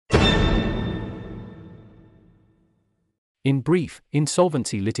In brief,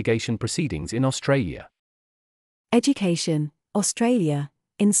 insolvency litigation proceedings in Australia. Education, Australia,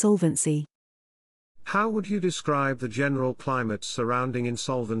 insolvency. How would you describe the general climate surrounding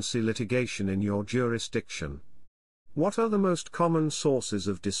insolvency litigation in your jurisdiction? What are the most common sources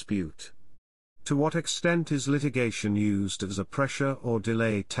of dispute? To what extent is litigation used as a pressure or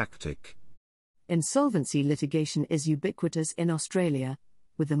delay tactic? Insolvency litigation is ubiquitous in Australia,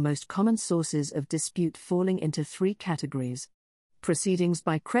 with the most common sources of dispute falling into three categories: proceedings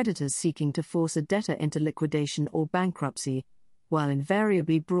by creditors seeking to force a debtor into liquidation or bankruptcy, while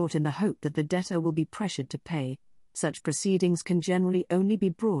invariably brought in the hope that the debtor will be pressured to pay. Such proceedings can generally only be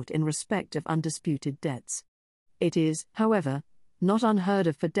brought in respect of undisputed debts. It is, however, not unheard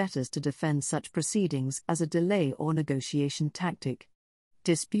of for debtors to defend such proceedings as a delay or negotiation tactic.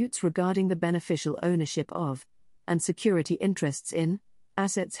 Disputes regarding the beneficial ownership of, and security interests in,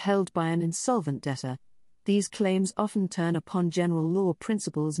 assets held by an insolvent debtor. These claims often turn upon general law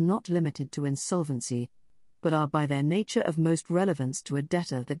principles not limited to insolvency, but are by their nature of most relevance to a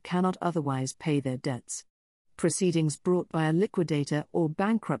debtor that cannot otherwise pay their debts. Proceedings brought by a liquidator or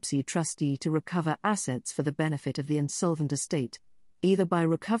bankruptcy trustee to recover assets for the benefit of the insolvent estate, either by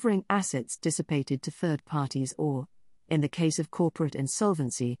recovering assets dissipated to third parties or, in the case of corporate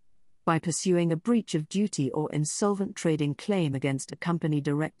insolvency, by pursuing a breach of duty or insolvent trading claim against a company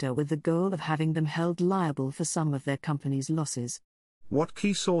director with the goal of having them held liable for some of their company's losses. What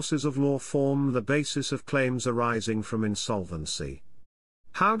key sources of law form the basis of claims arising from insolvency?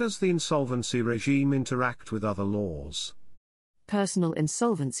 How does the insolvency regime interact with other laws? Personal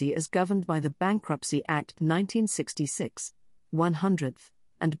insolvency is governed by the Bankruptcy Act 1966, 100th,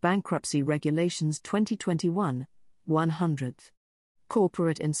 and Bankruptcy Regulations 2021, 100th.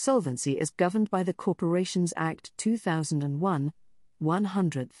 Corporate insolvency is governed by the Corporations Act 2001,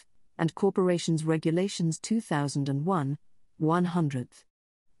 100th, and Corporations Regulations 2001, 100th.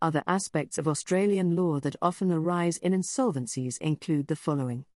 Other aspects of Australian law that often arise in insolvencies include the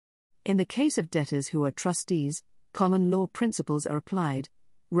following. In the case of debtors who are trustees, common law principles are applied,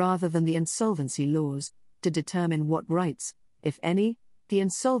 rather than the insolvency laws, to determine what rights, if any, the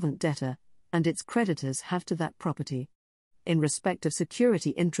insolvent debtor and its creditors have to that property. In respect of security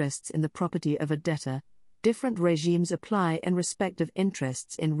interests in the property of a debtor, different regimes apply in respect of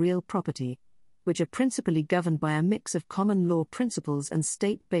interests in real property, which are principally governed by a mix of common law principles and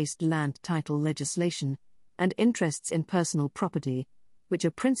state-based land title legislation, and interests in personal property, which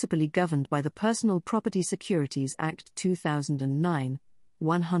are principally governed by the Personal Property Securities Act 2009,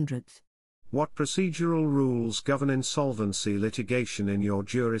 100th. What procedural rules govern insolvency litigation in your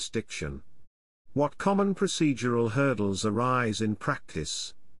jurisdiction? What common procedural hurdles arise in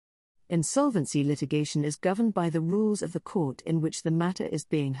practice? Insolvency litigation is governed by the rules of the court in which the matter is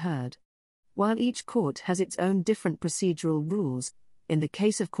being heard. While each court has its own different procedural rules, in the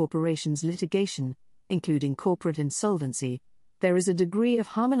case of corporations litigation, including corporate insolvency, there is a degree of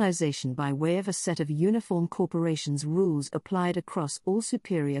harmonization by way of a set of uniform corporations rules applied across all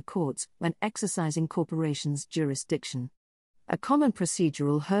superior courts when exercising corporations jurisdiction. A common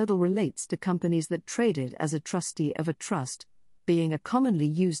procedural hurdle relates to companies that traded as a trustee of a trust, being a commonly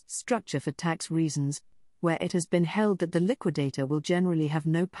used structure for tax reasons, where it has been held that the liquidator will generally have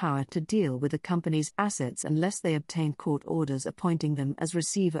no power to deal with the company's assets unless they obtain court orders appointing them as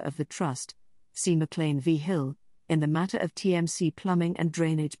receiver of the trust. See McLean v. Hill, in the matter of TMC Plumbing and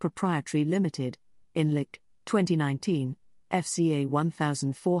Drainage Proprietary Limited, in Lic. 2019, FCA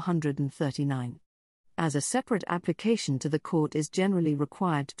 1439. As a separate application to the court is generally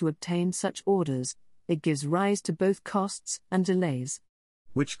required to obtain such orders, it gives rise to both costs and delays.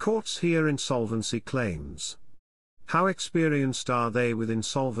 Which courts hear insolvency claims? How experienced are they with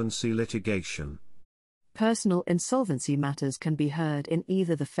insolvency litigation? Personal insolvency matters can be heard in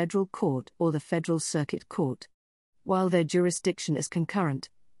either the Federal Court or the Federal Circuit Court. While their jurisdiction is concurrent,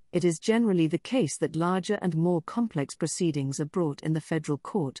 it is generally the case that larger and more complex proceedings are brought in the Federal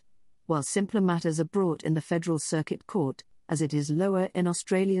Court, while simpler matters are brought in the Federal Circuit Court, as it is lower in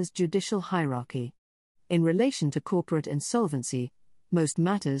Australia's judicial hierarchy. In relation to corporate insolvency, most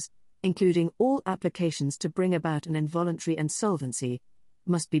matters, including all applications to bring about an involuntary insolvency,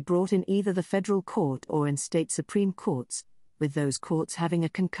 must be brought in either the Federal Court or in state Supreme Courts, with those courts having a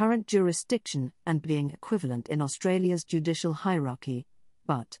concurrent jurisdiction and being equivalent in Australia's judicial hierarchy,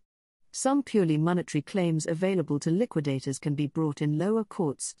 but some purely monetary claims available to liquidators can be brought in lower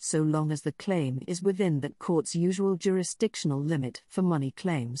courts so long as the claim is within that court's usual jurisdictional limit for money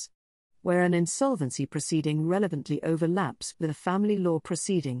claims. Where an insolvency proceeding relevantly overlaps with a family law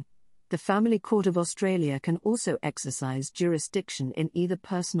proceeding, the Family Court of Australia can also exercise jurisdiction in either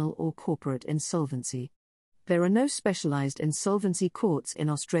personal or corporate insolvency. There are no specialized insolvency courts in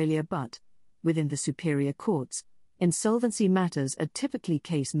Australia, but, within the superior courts, insolvency matters are typically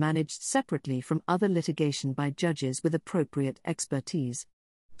case managed separately from other litigation by judges with appropriate expertise.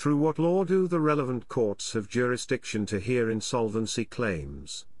 Through what law do the relevant courts have jurisdiction to hear insolvency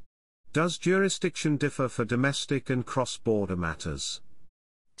claims? Does jurisdiction differ for domestic and cross-border matters?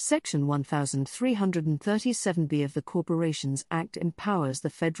 Section 1337B of the Corporations Act empowers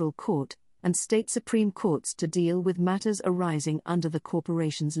the Federal Court and state Supreme Courts to deal with matters arising under the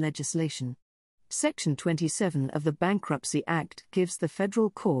corporation's legislation. Section 27 of the Bankruptcy Act gives the Federal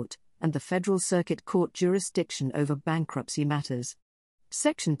Court and the Federal Circuit Court jurisdiction over bankruptcy matters.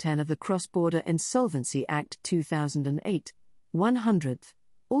 Section 10 of the Cross-Border Insolvency Act 2008, 100th,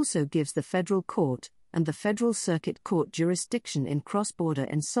 also gives the Federal Court and the Federal Circuit Court jurisdiction in cross-border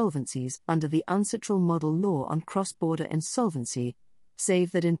insolvencies under the UNCITRAL Model Law on Cross-Border Insolvency,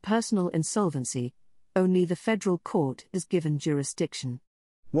 save that in personal insolvency, only the Federal Court is given jurisdiction.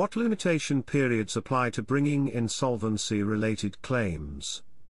 What limitation periods apply to bringing insolvency-related claims?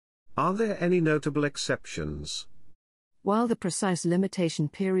 Are there any notable exceptions? While the precise limitation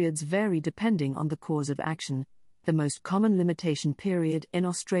periods vary depending on the cause of action, the most common limitation period in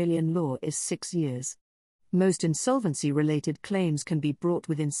Australian law is 6 years. Most insolvency-related claims can be brought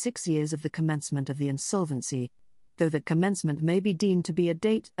within 6 years of the commencement of the insolvency, though the commencement may be deemed to be a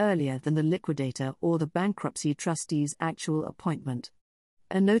date earlier than the liquidator or the bankruptcy trustee's actual appointment.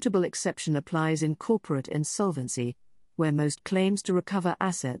 A notable exception applies in corporate insolvency, where most claims to recover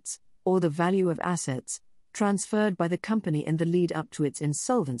assets, or the value of assets, transferred by the company in the lead-up to its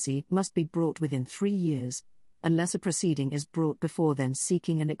insolvency must be brought within 3 years, unless a proceeding is brought before then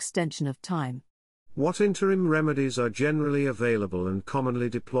seeking an extension of time. What interim remedies are generally available and commonly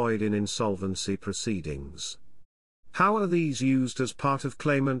deployed in insolvency proceedings? How are these used as part of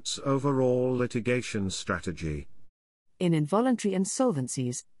claimants' overall litigation strategy? In involuntary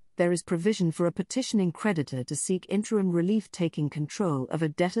insolvencies, there is provision for a petitioning creditor to seek interim relief taking control of a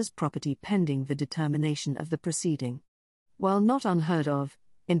debtor's property pending the determination of the proceeding. While not unheard of,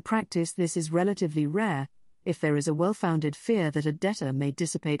 in practice this is relatively rare. If there is a well-founded fear that a debtor may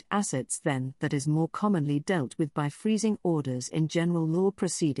dissipate assets, then that is more commonly dealt with by freezing orders in general law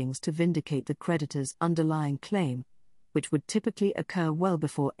proceedings to vindicate the creditor's underlying claim, which would typically occur well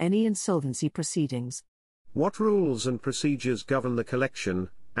before any insolvency proceedings. What rules and procedures govern the collection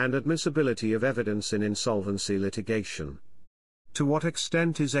and admissibility of evidence in insolvency litigation? To what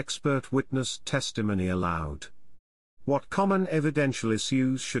extent is expert witness testimony allowed? What common evidential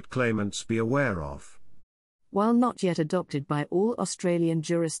issues should claimants be aware of? While not yet adopted by all Australian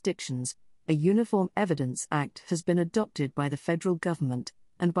jurisdictions, a Uniform Evidence Act has been adopted by the federal government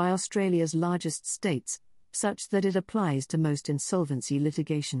and by Australia's largest states, such that it applies to most insolvency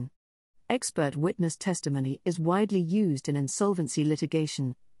litigation. Expert witness testimony is widely used in insolvency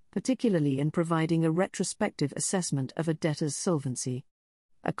litigation, particularly in providing a retrospective assessment of a debtor's solvency.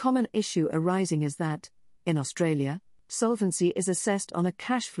 A common issue arising is that, in Australia, solvency is assessed on a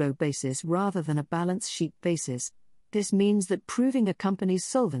cash flow basis rather than a balance sheet basis. This means that proving a company's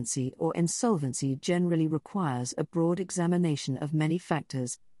solvency or insolvency generally requires a broad examination of many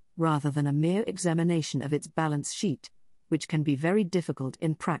factors, rather than a mere examination of its balance sheet, which can be very difficult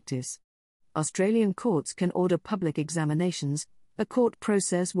in practice. Australian courts can order public examinations, a court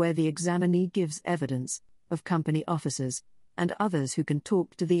process where the examinee gives evidence of company officers and others who can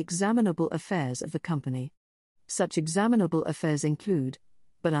talk to the examinable affairs of the company. Such examinable affairs include,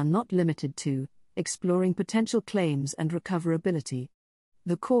 but are not limited to, exploring potential claims and recoverability.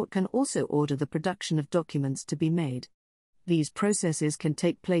 The court can also order the production of documents to be made. These processes can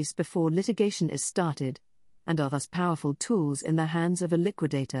take place before litigation is started, and are thus powerful tools in the hands of a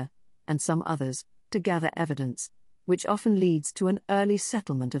liquidator, and some others, to gather evidence, which often leads to an early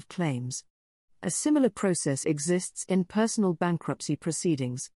settlement of claims. A similar process exists in personal bankruptcy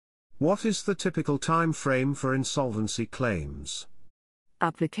proceedings. What is the typical time frame for insolvency claims?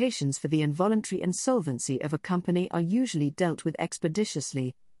 Applications for the involuntary insolvency of a company are usually dealt with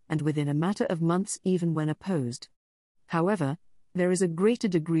expeditiously, and within a matter of months even when opposed. However, there is a greater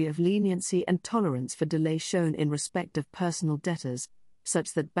degree of leniency and tolerance for delay shown in respect of personal debtors,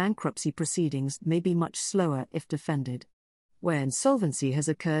 such that bankruptcy proceedings may be much slower if defended. Where insolvency has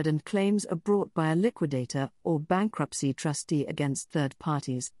occurred and claims are brought by a liquidator or bankruptcy trustee against third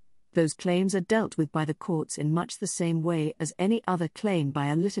parties, those claims are dealt with by the courts in much the same way as any other claim by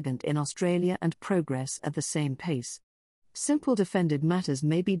a litigant in Australia and progress at the same pace. Simple defended matters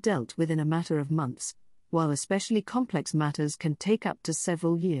may be dealt with in a matter of months, while especially complex matters can take up to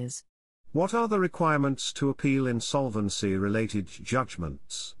several years. What are the requirements to appeal insolvency-related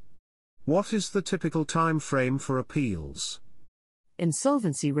judgments? What is the typical time frame for appeals?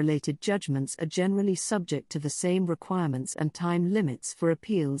 Insolvency-related judgments are generally subject to the same requirements and time limits for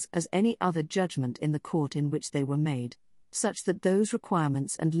appeals as any other judgment in the court in which they were made, such that those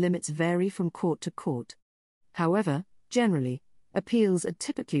requirements and limits vary from court to court. However, generally, appeals are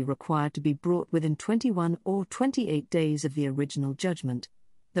typically required to be brought within 21 or 28 days of the original judgment,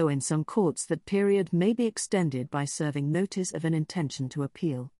 though in some courts that period may be extended by serving notice of an intention to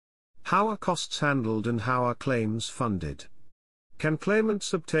appeal. How are costs handled and how are claims funded? Can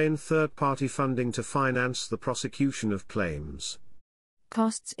claimants obtain third-party funding to finance the prosecution of claims?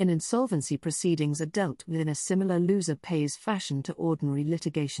 Costs in insolvency proceedings are dealt with in a similar loser-pays fashion to ordinary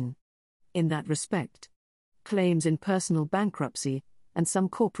litigation. In that respect, claims in personal bankruptcy, and some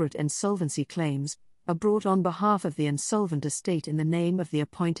corporate insolvency claims, are brought on behalf of the insolvent estate in the name of the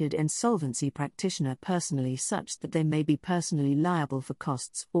appointed insolvency practitioner personally, such that they may be personally liable for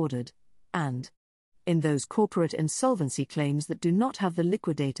costs ordered, and in those corporate insolvency claims that do not have the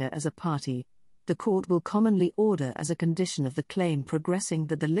liquidator as a party, the court will commonly order as a condition of the claim progressing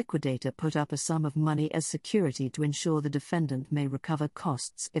that the liquidator put up a sum of money as security to ensure the defendant may recover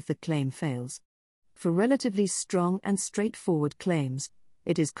costs if the claim fails. For relatively strong and straightforward claims,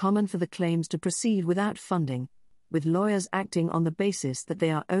 it is common for the claims to proceed without funding, with lawyers acting on the basis that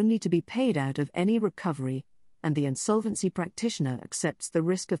they are only to be paid out of any recovery, and the insolvency practitioner accepts the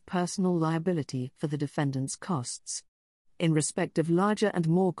risk of personal liability for the defendant's costs. In respect of larger and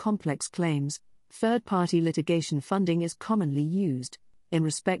more complex claims, third-party litigation funding is commonly used, in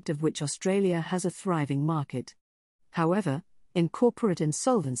respect of which Australia has a thriving market. However, in corporate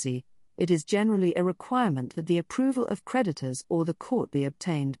insolvency, it is generally a requirement that the approval of creditors or the court be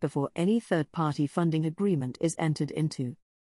obtained before any third-party funding agreement is entered into.